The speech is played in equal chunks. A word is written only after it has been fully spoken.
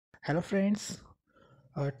Hello friends,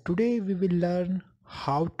 today we will learn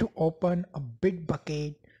how to open a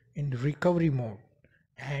Bitbucket in recovery mode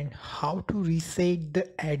and how to reset the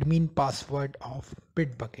admin password of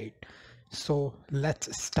Bitbucket. So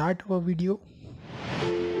let's start our video.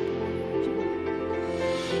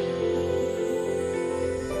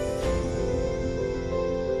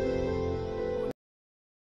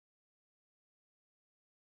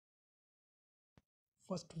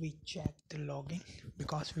 First we check the login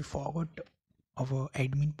because we forgot our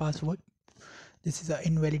admin password. This is an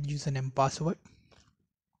invalid username password.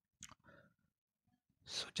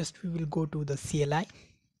 So just we will go to the CLI.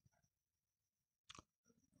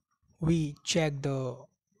 We check the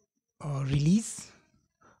release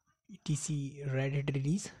etc Red Hat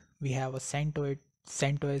release. We have a CentOS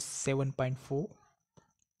 7.4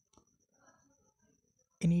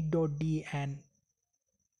 init.d and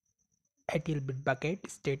atl bitbucket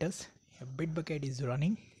status. Bitbucket is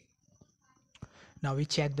running. Now we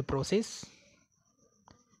check the process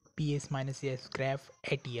ps-s graph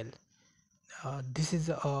atl. This is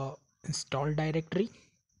a install directory,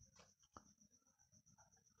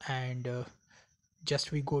 and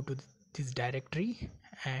just we go to this directory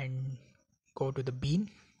and go to the bean.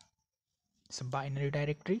 It's a binary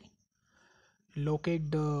directory. Locate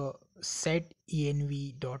the set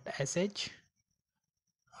env.sh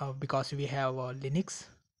because we have a Linux.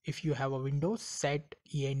 If you have a Windows, set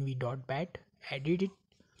env.bat, edit it.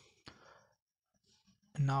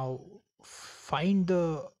 Now find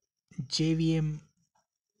the JVM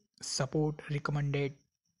support recommended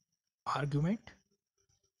argument.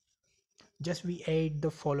 Just we add the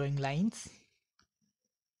following lines,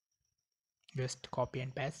 just copy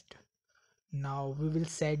and paste. Now we will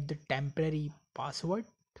set the temporary password.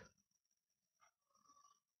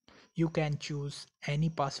 You can choose any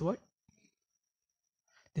password.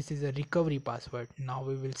 This is a recovery password. Now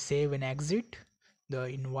we will save and exit the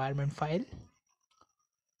environment file.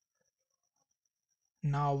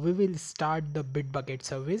 Now we will start the Bitbucket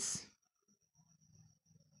service.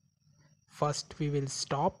 First we will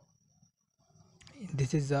stop.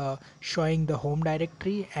 This is showing the home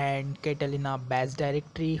directory and Catalina bash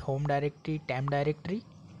directory, home directory, temp directory.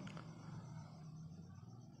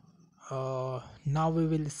 Now we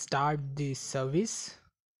will start the service.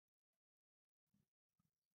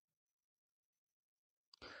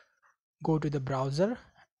 Go to the browser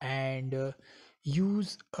and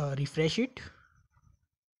use refresh it.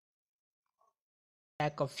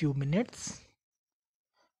 Take a few minutes.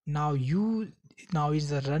 Now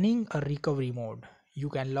is running a recovery mode. You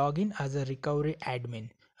can log in as a recovery admin.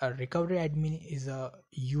 A recovery admin is a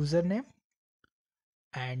username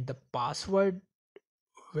and the password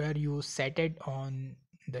where you set it on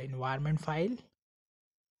the environment file.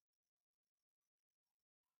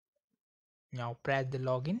 Now press the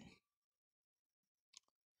login.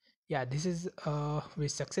 Yeah, this is we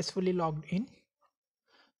successfully logged in.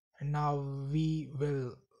 Now we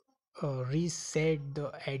will reset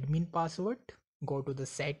the admin password. Go to the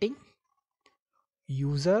setting,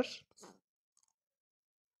 user,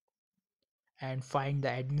 and find the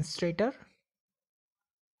administrator.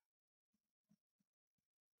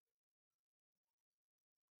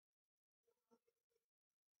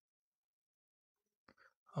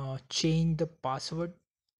 Change the password.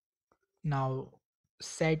 Now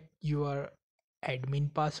set your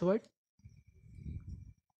admin password,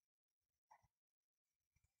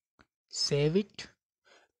 save it.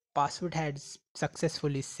 Password has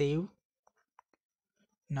successfully saved.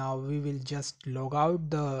 Now we will just log out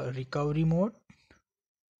the recovery mode.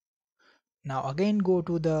 Now again go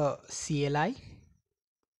to the CLI,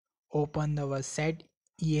 open our set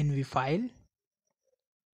env file.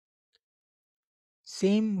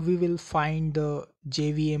 Same, we will find the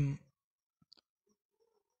JVM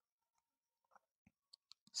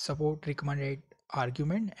support recommended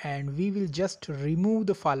argument and we will just remove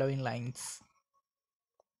the following lines.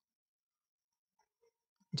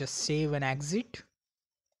 Just save and exit.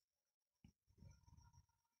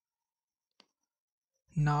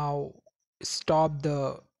 Now stop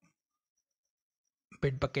the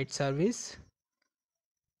Bitbucket service.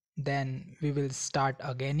 Then we will start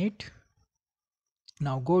again it.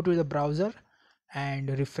 Now go to the browser and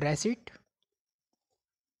refresh it.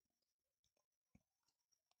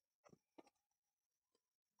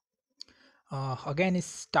 Again it's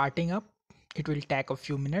starting up. It will take a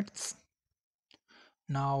few minutes.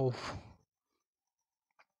 Now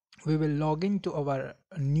we will log into our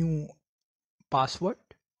new password,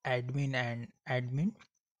 admin and admin.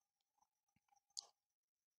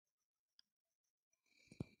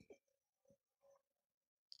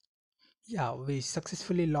 Yeah, we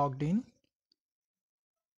successfully logged in.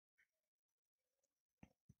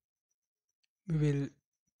 we will